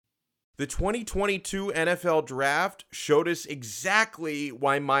The 2022 NFL Draft showed us exactly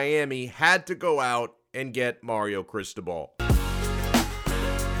why Miami had to go out and get Mario Cristobal.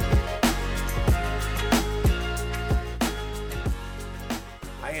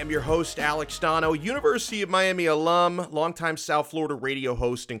 I am your host, Alex Dono, University of Miami alum, longtime South Florida radio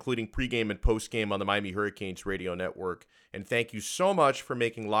host, including pregame and postgame on the Miami Hurricanes radio network. And thank you so much for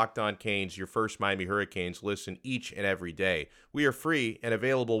making Locked On Canes your first Miami Hurricanes listen each and every day. We are free and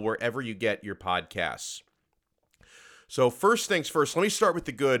available wherever you get your podcasts. So first things first, let me start with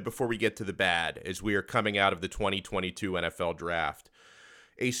the good before we get to the bad as we are coming out of the 2022 NFL Draft.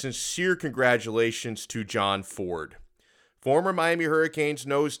 A sincere congratulations to John Ford. Former Miami Hurricanes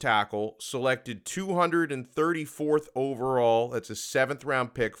nose tackle, selected 234th overall, that's a 7th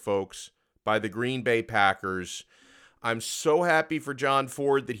round pick, folks, by the Green Bay Packers. I'm so happy for John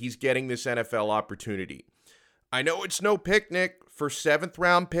Ford that he's getting this NFL opportunity. I know it's no picnic for 7th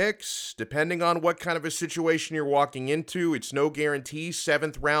round picks, depending on what kind of a situation you're walking into. It's no guarantee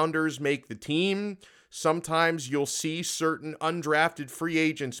 7th rounders make the team. Sometimes you'll see certain undrafted free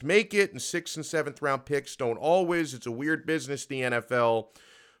agents make it, and 6th and 7th round picks don't always. It's a weird business, the NFL.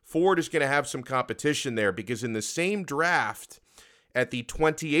 Ford is going to have some competition there because in the same draft, at the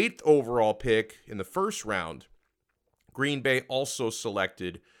 28th overall pick in the first round, Green Bay also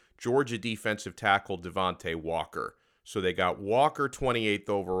selected Georgia defensive tackle Devontae Walker. So they got Walker 28th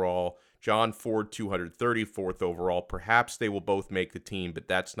overall, John Ford 234th overall. Perhaps they will both make the team, but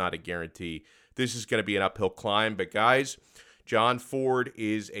that's not a guarantee. This is going to be an uphill climb. But guys, John Ford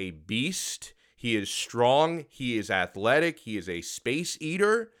is a beast. He is strong. He is athletic. He is a space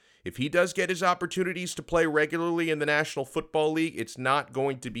eater. If he does get his opportunities to play regularly in the National Football League, it's not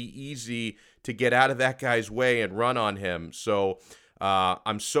going to be easy to get out of that guy's way and run on him. So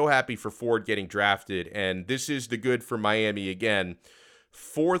I'm so happy for Ford getting drafted. And this is the good for Miami again.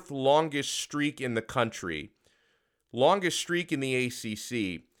 4th longest streak in the country. Longest streak in the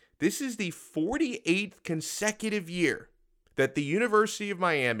ACC. This is the 48th consecutive year that the University of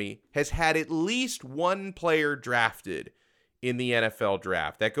Miami has had at least one player drafted in the NFL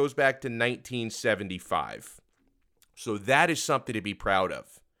draft. That goes back to 1975. So that is something to be proud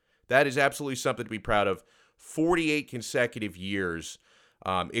of. That is absolutely something to be proud of. 48 consecutive years.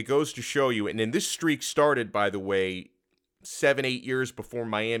 It goes to show you, and then this streak started, by the way, 7-8 years before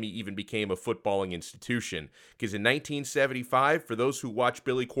Miami even became a footballing institution. Because in 1975, for those who watch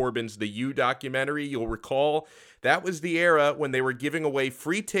Billy Corben's The U documentary, you'll recall that was the era when they were giving away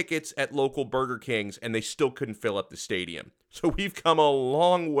free tickets at local Burger Kings and they still couldn't fill up the stadium. So we've come a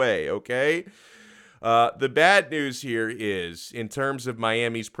long way, okay? The bad news here is, in terms of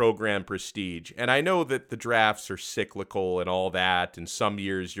Miami's program prestige, and I know that the drafts are cyclical and all that, and some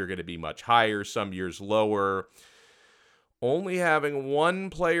years you're going to be much higher, some years lower. Only having one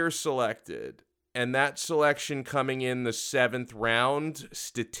player selected, and that selection coming in the 7th round,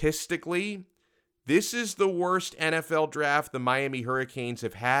 statistically, this is the worst NFL draft the Miami Hurricanes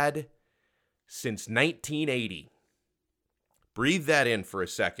have had since 1980. Breathe that in for a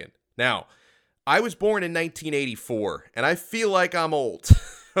second. Now, I was born in 1984, and I feel like I'm old,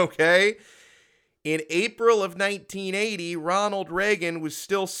 okay? In April of 1980, Ronald Reagan was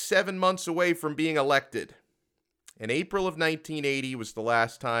still 7 months away from being elected. In April of 1980 was the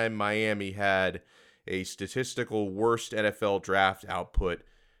last time Miami had a statistical worst NFL draft output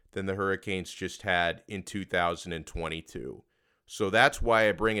than the Hurricanes just had in 2022. So that's why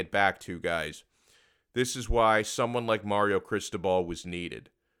I bring it back to, guys. This is why someone like Mario Cristobal was needed.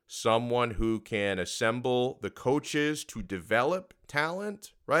 Someone who can assemble the coaches to develop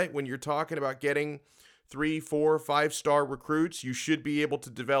talent, right? When you're talking about getting 3, 4, 5-star recruits, you should be able to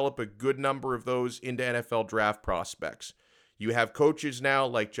develop a good number of those into NFL draft prospects. You have coaches now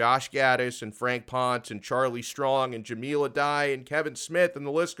like Josh Gaddis and Frank Ponce and Charlie Strong and Jamil Adai and Kevin Smith, and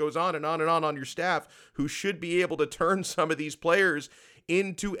the list goes on and on and on your staff, who should be able to turn some of these players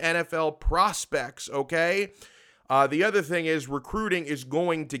into NFL prospects, okay? The other thing is recruiting is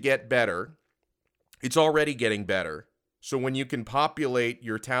going to get better. It's already getting better. So when you can populate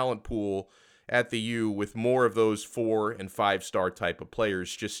your talent pool at the U with more of those 4 and 5-star type of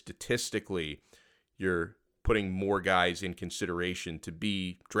players, just statistically, you're putting more guys in consideration to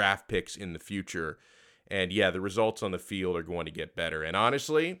be draft picks in the future. And yeah, the results on the field are going to get better. And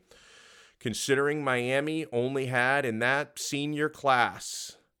honestly, considering Miami only had in that senior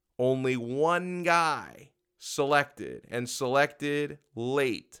class only one guy selected, and selected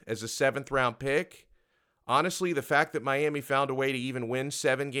late as a 7th round pick, honestly, the fact that Miami found a way to even win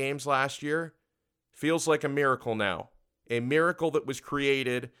 7 games last year feels like a miracle now. A miracle that was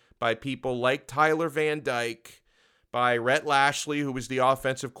created by people like Tyler Van Dyke, by Rhett Lashley, who was the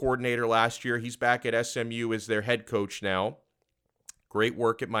offensive coordinator last year. He's back at SMU as their head coach now. Great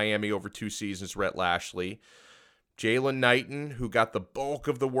work at Miami over 2 seasons, Rhett Lashley. Jalen Knighton, who got the bulk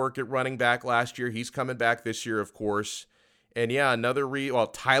of the work at running back last year. He's coming back this year, of course. And yeah,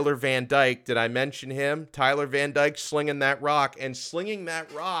 Tyler Van Dyke. Did I mention him? Tyler Van Dyke slinging that rock. And slinging that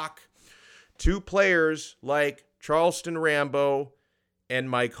rock to players like Charleston Rambo and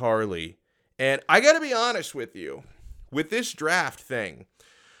Mike Harley. And I got to be honest with you. With this draft thing,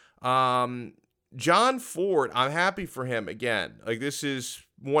 John Ford, I'm happy for him again. Like, this is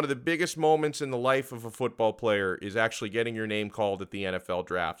one of the biggest moments in the life of a football player, is actually getting your name called at the NFL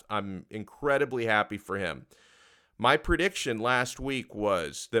draft. I'm incredibly happy for him. My prediction last week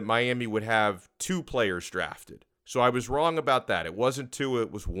was that Miami would have 2 players drafted. So I was wrong about that. It wasn't 2,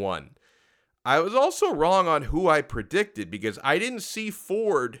 it was 1. I was also wrong on who I predicted, because I didn't see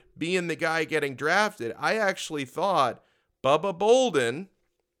Ford being the guy getting drafted. I actually thought Bubba Bolden,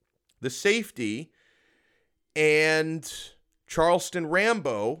 the safety, and Charleston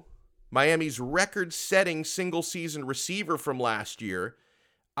Rambo, Miami's record-setting single-season receiver from last year,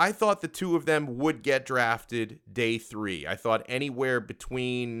 I thought the 2 of them would get drafted day 3. I thought anywhere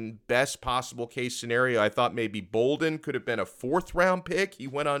between best possible case scenario, I thought maybe Bolden could have been a 4th-round pick. He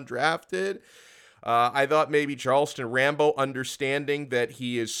went undrafted. I thought maybe Charleston Rambo, understanding that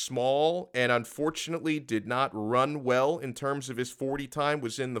he is small and unfortunately did not run well in terms of his 40 time,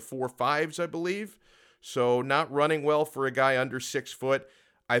 was in the 4.5s, I believe. So not running well for a guy under 6 foot.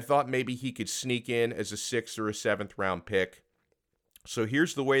 I thought maybe he could sneak in as a 6th or a 7th round pick. So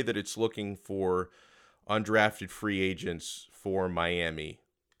here's the way that it's looking for undrafted free agents for Miami.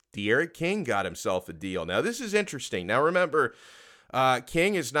 D'Eriq King got himself a deal. Now, this is interesting. Now, remember,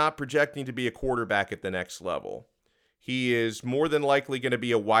 King is not projecting to be a quarterback at the next level. He is more than likely going to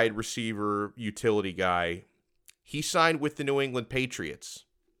be a wide receiver utility guy. He signed with the New England Patriots.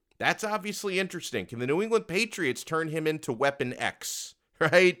 That's obviously interesting. Can the New England Patriots turn him into Weapon X,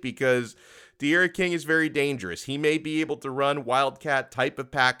 right? Because D'Eriq King is very dangerous. He may be able to run Wildcat type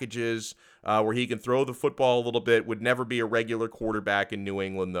of packages where he can throw the football a little bit, would never be a regular quarterback in New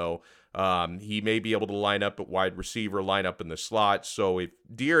England, though. He may be able to line up at wide receiver, line up in the slot. So if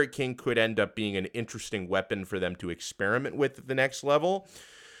D'Eriq King could end up being an interesting weapon for them to experiment with at the next level.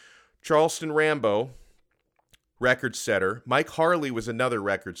 Charleston Rambo, record setter. Mike Harley was another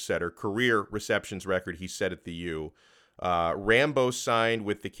record setter, career receptions record he set at the U. Rambo signed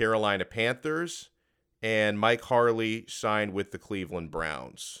with the Carolina Panthers, and Mike Harley signed with the Cleveland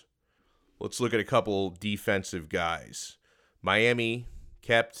Browns. Let's look at a couple defensive guys. Miami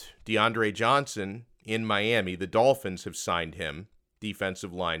kept DeAndre Johnson in Miami. The Dolphins have signed him,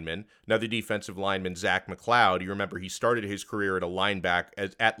 defensive lineman. Another defensive lineman, Zach McLeod. You remember he started his career at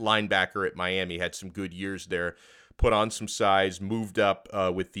linebacker at Miami, had some good years there, put on some size, moved up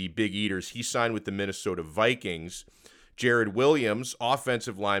with the Big Eaters. He signed with the Minnesota Vikings. Jared Williams,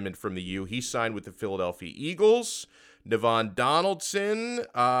 offensive lineman from the U, he signed with the Philadelphia Eagles. Navon Donaldson,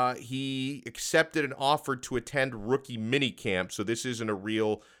 he accepted an offer to attend rookie minicamp, so this isn't a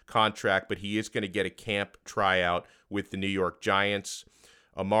real contract, but he is going to get a camp tryout with the New York Giants.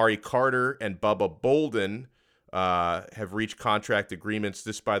 Amari Carter and Bubba Bolden have reached contract agreements.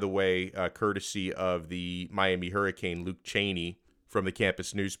 This, by the way, courtesy of the Miami Hurricane. Luke Cheney from the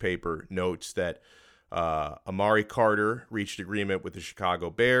campus newspaper notes that Amari Carter reached agreement with the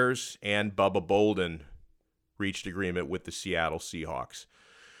Chicago Bears, and Bubba Bolden reached agreement with the Seattle Seahawks.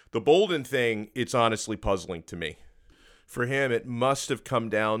 The Bolden thing, it's honestly puzzling to me. For him, it must have come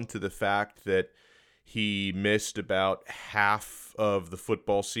down to the fact that he missed about half of the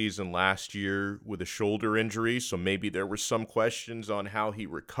football season last year with a shoulder injury, so maybe there were some questions on how he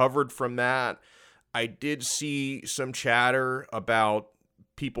recovered from that. I did see some chatter about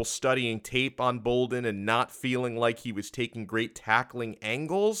people studying tape on Bolden and not feeling like he was taking great tackling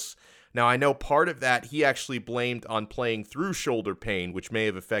angles. Now, I know part of that he actually blamed on playing through shoulder pain, which may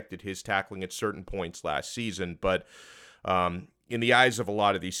have affected his tackling at certain points last season. But in the eyes of a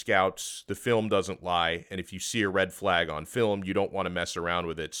lot of these scouts, the film doesn't lie. And if you see a red flag on film, you don't want to mess around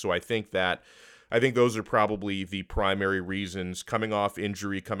with it. So I think those are probably the primary reasons, coming off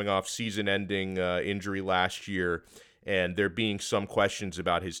injury, coming off season-ending injury last year, and there being some questions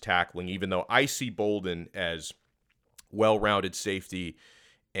about his tackling, even though I see Bolden as well-rounded safety.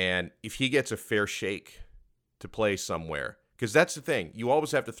 And if he gets a fair shake to play somewhere, because that's the thing, you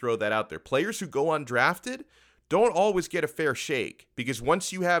always have to throw that out there. Players who go undrafted don't always get a fair shake, because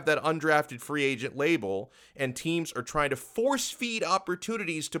once you have that undrafted free agent label and teams are trying to force feed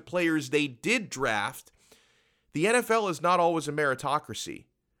opportunities to players they did draft, the NFL is not always a meritocracy.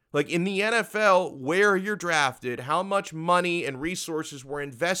 Like in the NFL, where you're drafted, how much money and resources were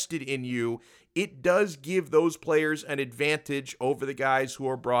invested in you, it does give those players an advantage over the guys who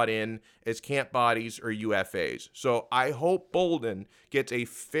are brought in as camp bodies or UFAs. So I hope Bolden gets a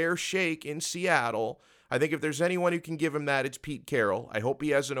fair shake in Seattle. I think if there's anyone who can give him that, it's Pete Carroll. I hope he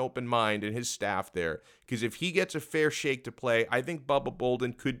has an open mind and his staff there, because if he gets a fair shake to play, I think Bubba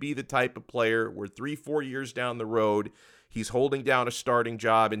Bolden could be the type of player where 3-4 years down the road, he's holding down a starting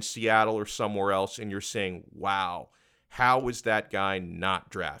job in Seattle or somewhere else, and you're saying, wow, how was that guy not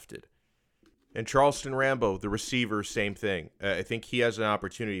drafted? And Charleston Rambo, the receiver, same thing. I think he has an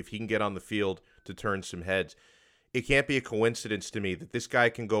opportunity, if he can get on the field, to turn some heads. It can't be a coincidence to me that this guy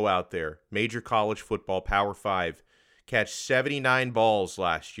can go out there, major college football, Power 5, catch 79 balls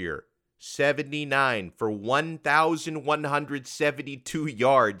last year. 79 for 1,172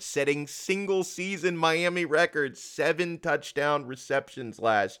 yards, setting single-season Miami records, 7 touchdown receptions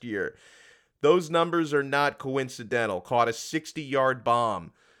last year. Those numbers are not coincidental. Caught a 60-yard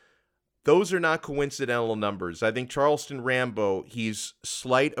bomb. Those are not coincidental numbers. I think Charleston Rambo, he's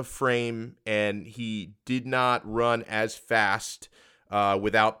slight of frame, and he did not run as fast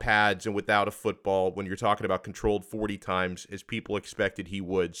without pads and without a football when you're talking about controlled 40 times as people expected he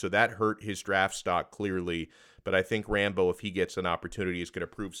would. So that hurt his draft stock clearly. But I think Rambo, if he gets an opportunity, is going to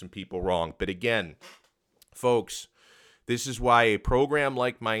prove some people wrong. But again, folks, this is why a program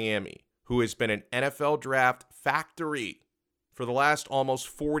like Miami, who has been an NFL draft factory for the last almost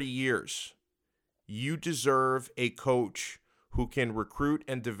 40 years, you deserve a coach who can recruit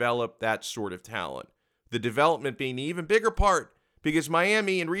and develop that sort of talent. The development being the even bigger part, because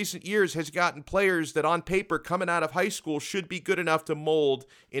Miami in recent years has gotten players that on paper coming out of high school should be good enough to mold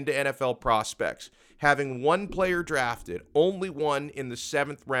into NFL prospects. Having one player drafted, only one in the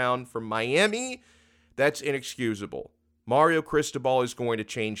 7th round from Miami, that's inexcusable. Mario Cristobal is going to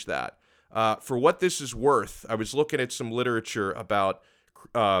change that. For what this is worth, I was looking at some literature about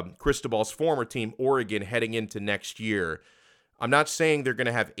Cristobal's former team, Oregon, heading into next year. I'm not saying they're going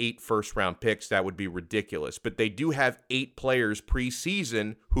to have 8 first-round picks. That would be ridiculous. But they do have 8 players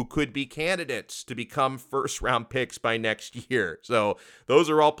preseason who could be candidates to become first-round picks by next year. So those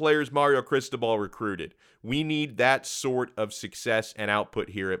are all players Mario Cristobal recruited. We need that sort of success and output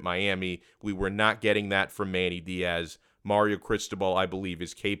here at Miami. We were not getting that from Manny Diaz. Mario Cristobal, I believe,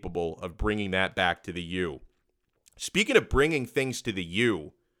 is capable of bringing that back to the U. Speaking of bringing things to the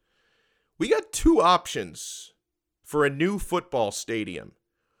U, we got 2 options for a new football stadium.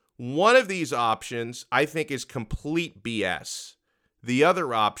 One of these options I think is complete BS. The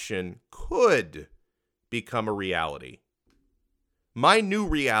other option could become a reality. My new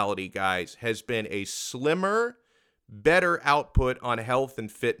reality, guys, has been a slimmer, better output on health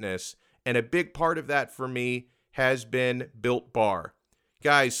and fitness, and a big part of that for me has been Built Bar.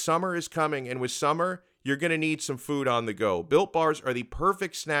 Guys, summer is coming, and with summer, you're going to need some food on the go. Built Bars are the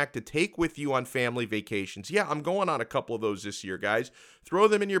perfect snack to take with you on family vacations. Yeah, I'm going on a couple of those this year, guys. Throw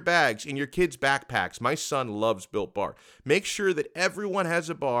them in your bags, in your kids' backpacks. My son loves Built Bar. Make sure that everyone has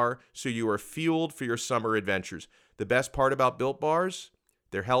a bar so you are fueled for your summer adventures. The best part about Built Bars?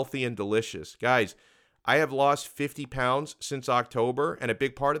 They're healthy and delicious. Guys, I have lost 50 pounds since October, and a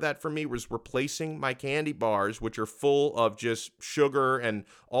big part of that for me was replacing my candy bars, which are full of just sugar and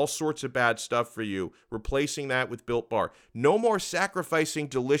all sorts of bad stuff for you, replacing that with Built Bar. No more sacrificing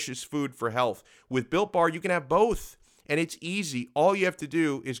delicious food for health. With Built Bar, you can have both, and it's easy. All you have to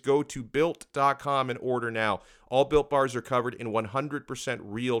do is go to Built.com and order now. All Built Bars are covered in 100%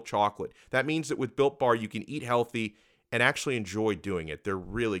 real chocolate. That means that with Built Bar, you can eat healthy and actually enjoy doing it. They're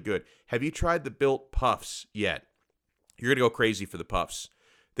really good. Have you tried the Built Puffs yet? You're going to go crazy for the Puffs.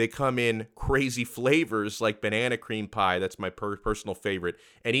 They come in crazy flavors like banana cream pie. That's my personal favorite.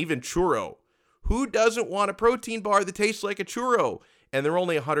 And even churro. Who doesn't want a protein bar that tastes like a churro? And they're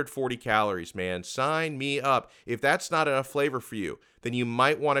only 140 calories, man. Sign me up. If that's not enough flavor for you, then you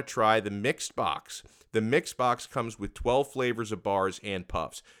might want to try the Mixed Box. The Mixed Box comes with 12 flavors of bars and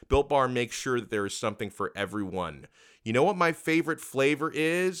puffs. Built Bar makes sure that there is something for everyone. You know what my favorite flavor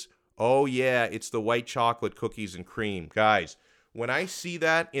is? Oh yeah, it's the white chocolate cookies and cream. Guys, when I see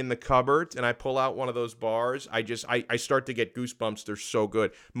that in the cupboard and I pull out one of those bars, I start to get goosebumps. They're so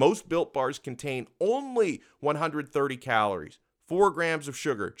good. Most Built Bars contain only 130 calories, 4 grams of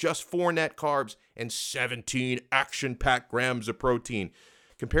sugar, just 4 net carbs, and 17 action-packed grams of protein.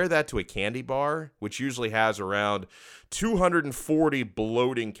 Compare that to a candy bar, which usually has around 240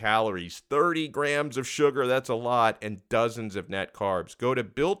 bloating calories, 30 grams of sugar, that's a lot, and dozens of net carbs. Go to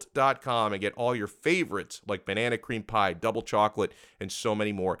Built.com and get all your favorites like banana cream pie, double chocolate, and so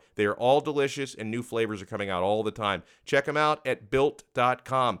many more. They are all delicious, and new flavors are coming out all the time. Check them out at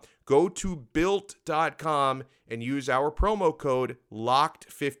Built.com. Go to Built.com and use our promo code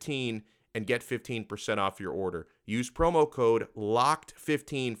LOCKED15 and get 15% off your order. Use promo code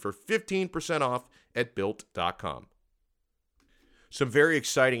LOCKED15 for 15% off at Built.com. Some very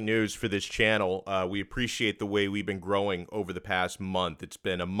exciting news for this channel. We appreciate the way we've been growing over the past month. It's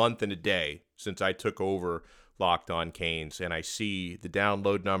been a month and a day since I took over Locked On Canes, and I see the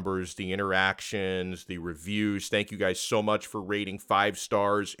download numbers, the interactions, the reviews. Thank you guys so much for rating 5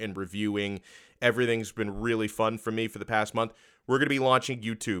 stars and reviewing. Everything's been really fun for me for the past month. We're going to be launching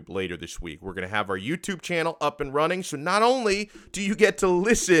YouTube later this week. We're going to have our YouTube channel up and running. So not only do you get to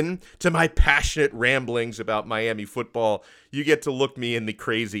listen to my passionate ramblings about Miami football, you get to look me in the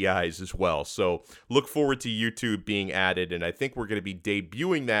crazy eyes as well. So look forward to YouTube being added. And I think we're going to be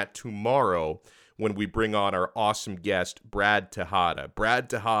debuting that tomorrow when we bring on our awesome guest, Brad Tejada. Brad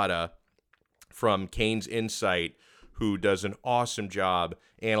Tejada from Canes Insight, who does an awesome job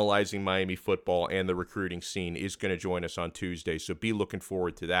analyzing Miami football and the recruiting scene, is going to join us on Tuesday. So be looking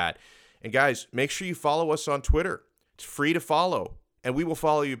forward to that. And guys, make sure you follow us on Twitter. It's free to follow, and we will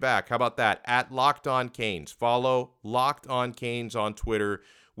follow you back. How about that? At Locked On Canes. Follow Locked On Canes on Twitter.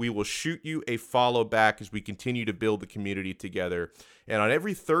 We will shoot you a follow back as we continue to build the community together. And on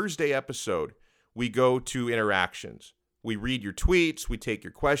every Thursday episode, we go to interactions. We read your tweets, we take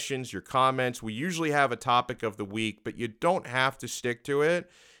your questions, your comments. We usually have a topic of the week, but you don't have to stick to it.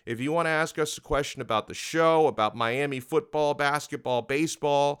 If you want to ask us a question about the show, about Miami football, basketball,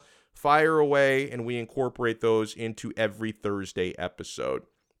 baseball, fire away, and we incorporate those into every Thursday episode.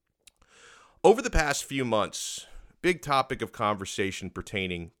 Over the past few months, big topic of conversation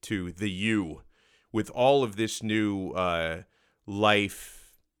pertaining to the U, with all of this new life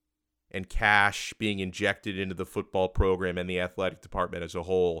and cash being injected into the football program and the athletic department as a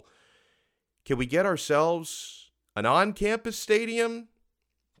whole. Can we get ourselves an on-campus stadium?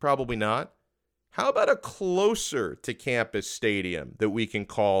 Probably not. How about a closer to campus stadium that we can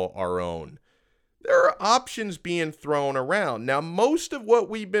call our own? There are options being thrown around. Now, most of what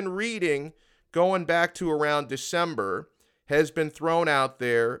we've been reading going back to around December has been thrown out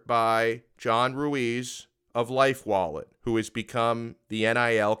there by John Ruiz of LifeWallet, who has become the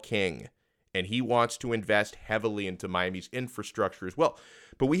NIL king, and he wants to invest heavily into Miami's infrastructure as well.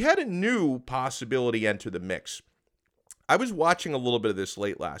 But we had a new possibility enter the mix. I was watching a little bit of this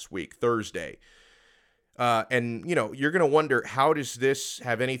late last week, Thursday, and you're going to wonder, how does this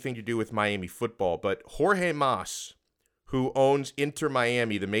have anything to do with Miami football? But Jorge Mas, who owns Inter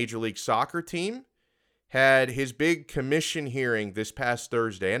Miami, the Major League Soccer team, had his big commission hearing this past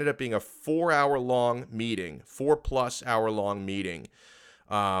Thursday. Ended up being a 4-hour-long meeting, 4+ hour-long meeting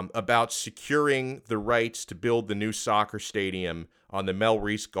about securing the rights to build the new soccer stadium on the Mel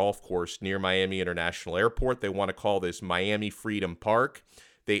Reese Golf Course near Miami International Airport. They want to call this Miami Freedom Park.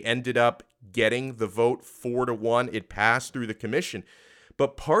 They ended up getting the vote 4-1. It passed through the commission.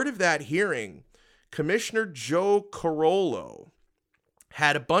 But part of that hearing, Commissioner Joe Carollo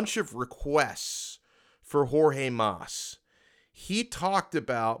had a bunch of requests for Jorge Mas. He talked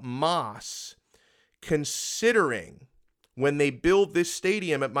about Mas considering, when they build this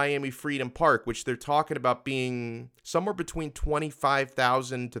stadium at Miami Freedom Park, which they're talking about being somewhere between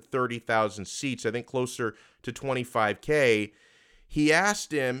 25,000 to 30,000 seats, I think closer to 25K, he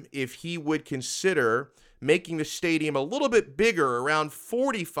asked him if he would consider making the stadium a little bit bigger, around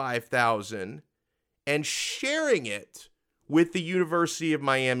 45,000, and sharing it with the University of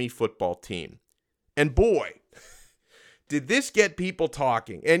Miami football team. And boy, did this get people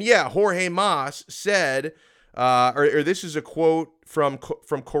talking. And yeah, Jorge Mas said, or this is a quote from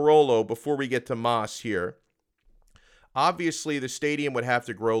Carollo before we get to Mas here. Obviously, the stadium would have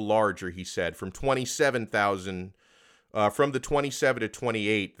to grow larger, he said, from 27,000, from the 27 to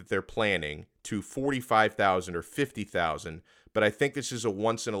 28 that they're planning to 45,000 or 50,000. But I think this is a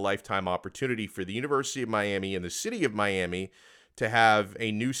once-in-a-lifetime opportunity for the University of Miami and the city of Miami to have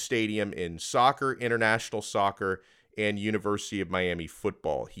a new stadium in soccer, international soccer, and University of Miami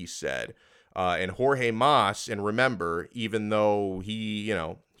football, he said. And Jorge Mas, and remember, even though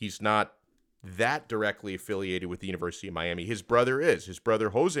he's not that directly affiliated with the University of Miami, his brother is. His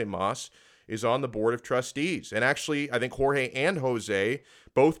brother, Jose Mas, is on the board of trustees. And actually, I think Jorge and Jose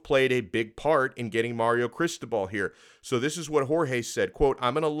both played a big part in getting Mario Cristobal here. So this is what Jorge said, quote,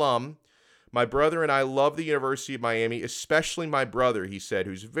 "I'm an alum, My brother and I love the University of Miami, especially my brother, he said,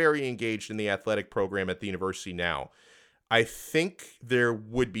 who's very engaged in the athletic program at the university now. I think there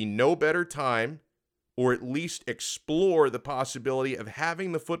would be no better time, or at least explore the possibility of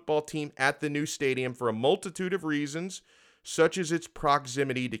having the football team at the new stadium for a multitude of reasons, such as its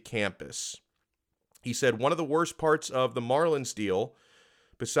proximity to campus. He said one of the worst parts of the Marlins deal,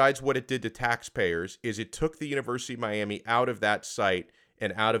 besides what it did to taxpayers, is it took the University of Miami out of that site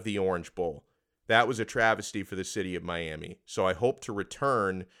and out of the Orange Bowl. That was a travesty for the city of Miami. So I hope to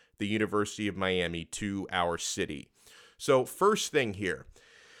return the University of Miami to our city. So first thing here,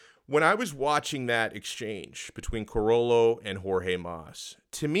 when I was watching that exchange between Carollo and Jorge Mas,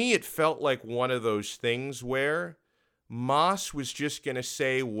 to me it felt like one of those things where Mas was just going to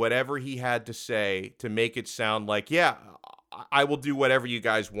say whatever he had to say to make it sound like, yeah, I will do whatever you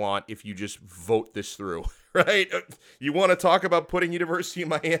guys want if you just vote this through, right? You want to talk about putting University of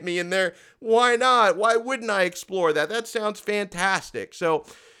Miami in there? Why not? Why wouldn't I explore that? That sounds fantastic. So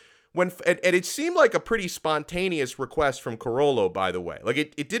and it seemed like a pretty spontaneous request from Carollo, by the way. Like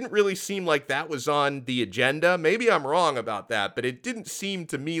it didn't really seem like that was on the agenda. Maybe I'm wrong about that, but it didn't seem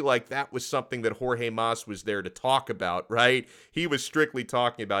to me like that was something that Jorge Mas was there to talk about, right? He was strictly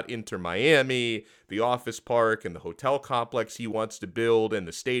talking about Inter Miami, the office park, and the hotel complex he wants to build, and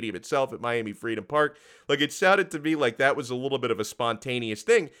the stadium itself at Miami Freedom Park. Like it sounded to me like that was a little bit of a spontaneous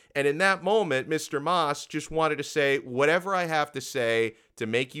thing. And in that moment, Mr. Mas just wanted to say, whatever I have to say to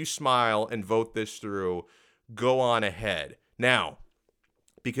make you smile and vote this through, go on ahead. Now,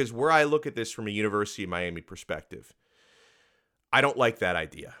 because where I look at this from a University of Miami perspective, I don't like that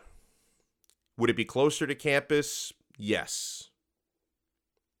idea. Would it be closer to campus? Yes.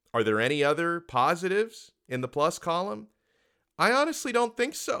 Are there any other positives in the plus column? I honestly don't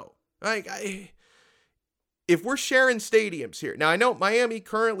think so. If we're sharing stadiums here, now I know Miami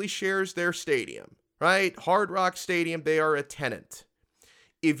currently shares their stadium, right? Hard Rock Stadium, they are a tenant.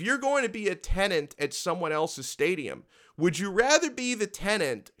 If you're going to be a tenant at someone else's stadium, would you rather be the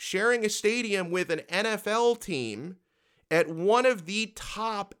tenant sharing a stadium with an NFL team at one of the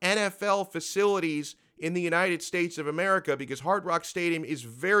top NFL facilities in the United States of America? Because Hard Rock Stadium is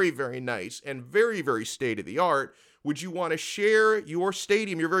very, very nice and very, very state-of-the-art. Would you want to share your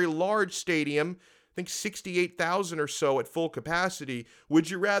stadium, your very large stadium, I think 68,000 or so at full capacity? Would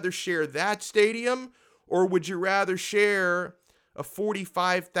you rather share that stadium, or would you rather share a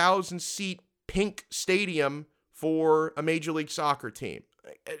 45,000 seat pink stadium for a Major League Soccer team?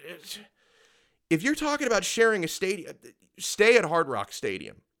 If you're talking about sharing a stadium, stay at Hard Rock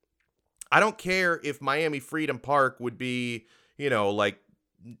Stadium. I don't care if Miami Freedom Park would be, like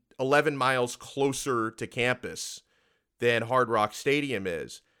 11 miles closer to campus than Hard Rock Stadium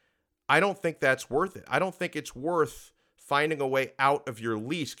is. I don't think that's worth it. I don't think it's worth finding a way out of your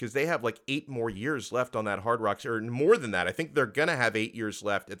lease, because they have like 8 more years left on that Hard Rock, or more than that. I think they're going to have 8 years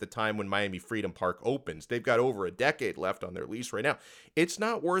left at the time when Miami Freedom Park opens. They've got over a decade left on their lease right now. It's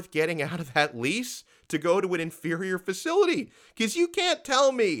not worth getting out of that lease to go to an inferior facility, because you can't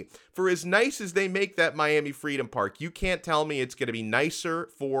tell me, for as nice as they make that Miami Freedom Park, you can't tell me it's going to be nicer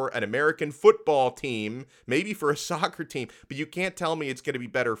for an American football team, maybe for a soccer team, but you can't tell me it's going to be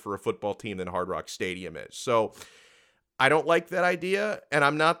better for a football team than Hard Rock Stadium is. So I don't like that idea, and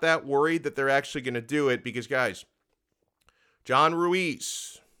I'm not that worried that they're actually going to do it, because, guys, John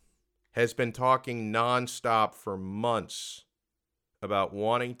Ruiz has been talking nonstop for months about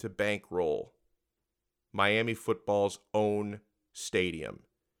wanting to bankroll Miami football's own stadium.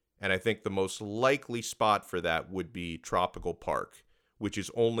 And I think the most likely spot for that would be Tropical Park, which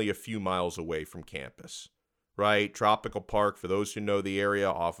is only a few miles away from campus, right? Tropical Park, for those who know the area,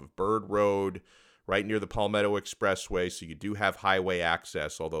 off of Bird Road, right near the Palmetto Expressway, so you do have highway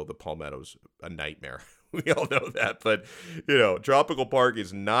access, although the Palmetto's a nightmare. We all know that, but, Tropical Park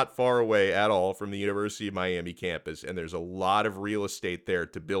is not far away at all from the University of Miami campus, and there's a lot of real estate there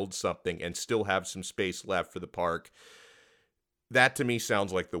to build something and still have some space left for the park. That, to me,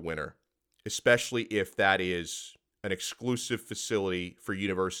 sounds like the winner, especially if that is an exclusive facility for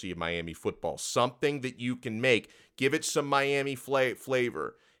University of Miami football. Something that you can make. Give it some Miami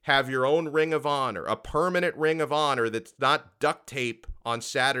flavor. Have your own Ring of Honor, a permanent Ring of Honor that's not duct tape on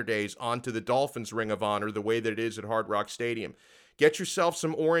Saturdays onto the Dolphins Ring of Honor the way that it is at Hard Rock Stadium. Get yourself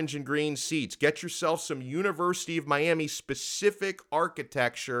some orange and green seats. Get yourself some University of Miami specific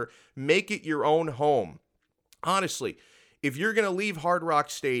architecture. Make it your own home. Honestly, if you're going to leave Hard Rock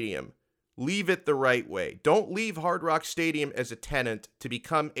Stadium, leave it the right way. Don't leave Hard Rock Stadium as a tenant to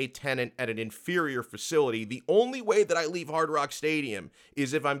become a tenant at an inferior facility. The only way that I leave Hard Rock Stadium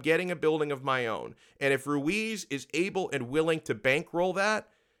is if I'm getting a building of my own. And if Ruiz is able and willing to bankroll that,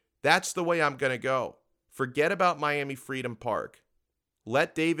 That's the way I'm going to go. Forget about Miami Freedom Park.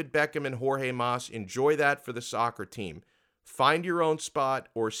 Let David Beckham and Jorge Mas enjoy that for the soccer team. Find your own spot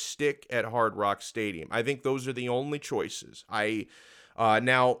or stick at Hard Rock Stadium. I think those are the only choices.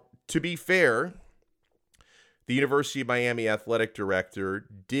 Now, to be fair, the University of Miami athletic director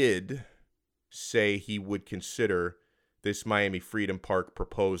did say he would consider this Miami Freedom Park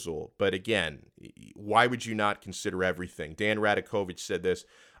proposal. But again, why would you not consider everything? Dan Radakovich said this: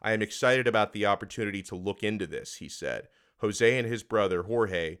 "I am excited about the opportunity to look into this," he said. Jose and his brother,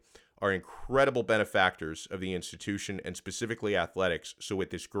 Jorge, are incredible benefactors of the institution and specifically athletics. So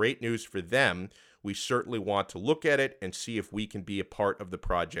with this great news for them, we certainly want to look at it and see if we can be a part of the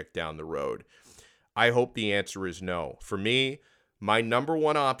project down the road. I hope the answer is no. For me, my number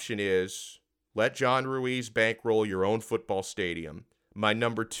one option is let John Ruiz bankroll your own football stadium. My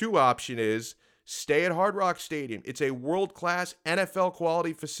number two option is stay at Hard Rock Stadium. It's a world-class NFL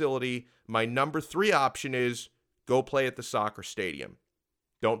quality facility. My number three option is go play at the soccer stadium.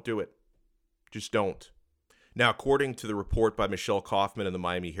 Don't do it. Just don't. Now, according to the report by Michelle Kaufman in the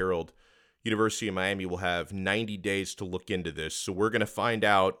Miami Herald, University of Miami will have 90 days to look into this. So we're going to find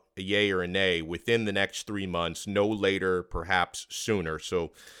out a yay or a nay within the next 3 months, no later, perhaps sooner.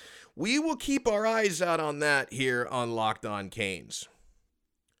 So we will keep our eyes out on that here on Locked On Canes.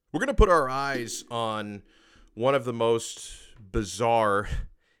 We're going to put our eyes on one of the most bizarre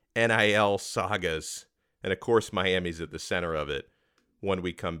NIL sagas. And of course, Miami's at the center of it when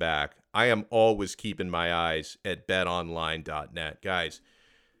we come back. I am always keeping my eyes at betonline.net. Guys,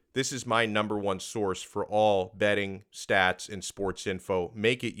 this is my number one source for all betting, stats, and sports info.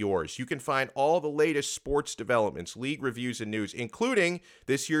 Make it yours. You can find all the latest sports developments, league reviews, and news, including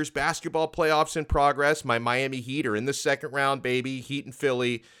this year's basketball playoffs in progress. My Miami Heat are in the second round, baby. Heat and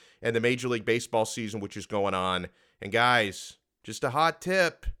Philly, and the Major League Baseball season, which is going on. And guys, just a hot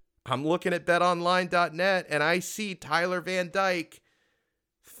tip. I'm looking at betonline.net, and I see Tyler Van Dyke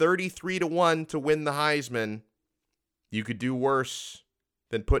 33-1 to win the Heisman. You could do worse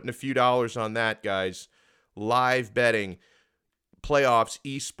than putting a few dollars on that, guys. Live betting, playoffs,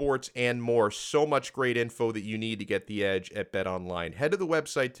 esports, and more. So much great info that you need to get the edge at BetOnline. Head to the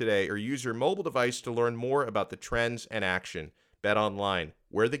website today or use your mobile device to learn more about the trends and action. BetOnline,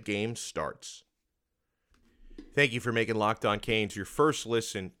 where the game starts. Thank you for making Locked On Canes your first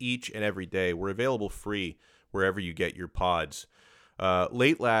listen each and every day. We're available free wherever you get your pods.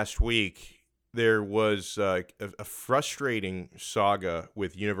 Late last week, there was a frustrating saga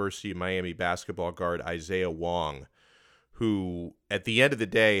with University of Miami basketball guard Isaiah Wong, who at the end of the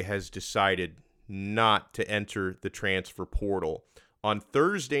day has decided not to enter the transfer portal. On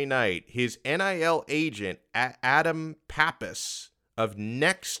Thursday night, his NIL agent, Adam Pappas of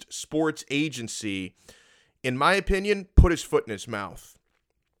Next Sports Agency, in my opinion, put his foot in his mouth.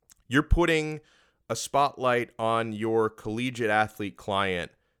 You're putting a spotlight on your collegiate athlete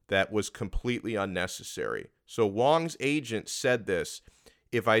client that was completely unnecessary. So Wong's agent said this: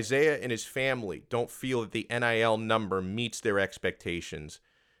 if Isaiah and his family don't feel that the NIL number meets their expectations,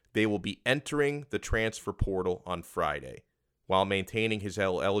 they will be entering the transfer portal on Friday while maintaining his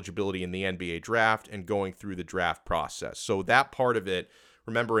eligibility in the NBA draft and going through the draft process. So that part of it,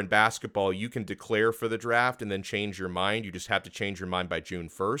 remember in basketball, you can declare for the draft and then change your mind. You just have to change your mind by June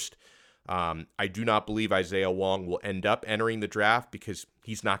 1st. I do not believe Isaiah Wong will end up entering the draft because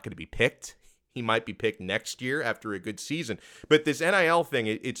he's not going to be picked. He might be picked next year after a good season. But this NIL thing,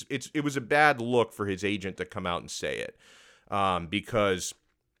 it was a bad look for his agent to come out and say it. Because,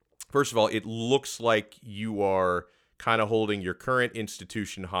 first of all, it looks like you are kind of holding your current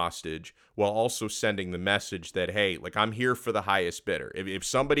institution hostage while also sending the message that, hey, like, I'm here for the highest bidder. If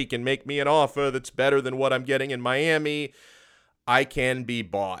somebody can make me an offer that's better than what I'm getting in Miami, I can be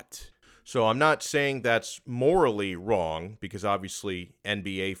bought. So I'm not saying that's morally wrong, because obviously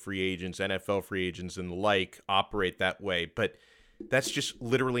NBA free agents, NFL free agents, and the like operate that way, but that's just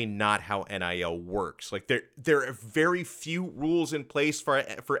literally not how NIL works. Like, there are very few rules in place for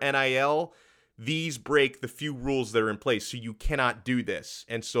NIL. These break the few rules that are in place, so you cannot do this.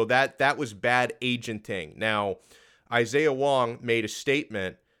 And so that was bad agenting. Now, Isaiah Wong made a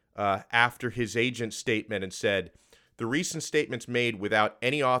statement after his agent's statement and said, "The recent statements made without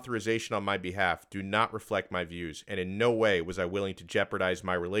any authorization on my behalf do not reflect my views, and in no way was I willing to jeopardize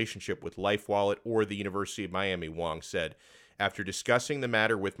my relationship with LifeWallet or the University of Miami," Wong said. "After discussing the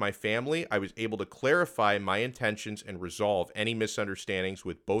matter with my family, I was able to clarify my intentions and resolve any misunderstandings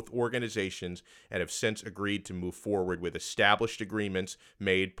with both organizations and have since agreed to move forward with established agreements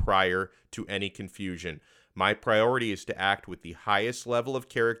made prior to any confusion. My priority is to act with the highest level of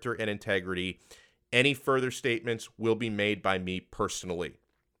character and integrity. Any further statements will be made by me personally."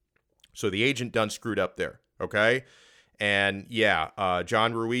 So the agent done screwed up there, okay? And yeah,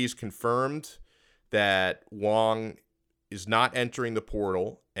 John Ruiz confirmed that Wong is not entering the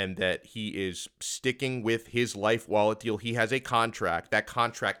portal and that he is sticking with his Life Wallet deal. He has a contract. That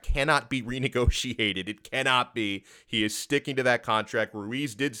contract cannot be renegotiated. It cannot be. He is sticking to that contract.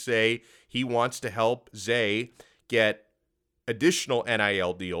 Ruiz did say he wants to help Zay get additional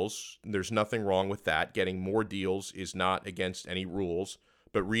NIL deals. There's nothing wrong with that. Getting more deals is not against any rules,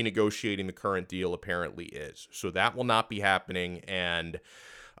 but renegotiating the current deal apparently is. So that will not be happening. And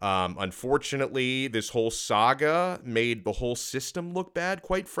unfortunately, this whole saga made the whole system look bad,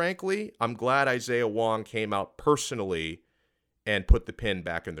 quite frankly. I'm glad Isaiah Wong came out personally and put the pin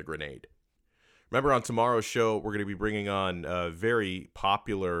back in the grenade. Remember, on tomorrow's show, we're going to be bringing on a very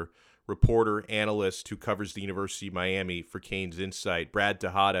popular reporter, analyst who covers the University of Miami for Canes Insight. Brad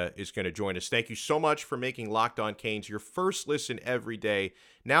Tejada is going to join us. Thank you so much for making Locked On Canes your first listen every day.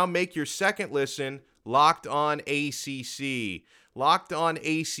 Now make your second listen Locked On ACC. Locked On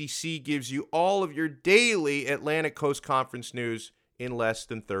ACC gives you all of your daily Atlantic Coast Conference news in less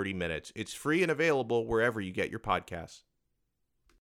than 30 minutes. It's free and available wherever you get your podcasts.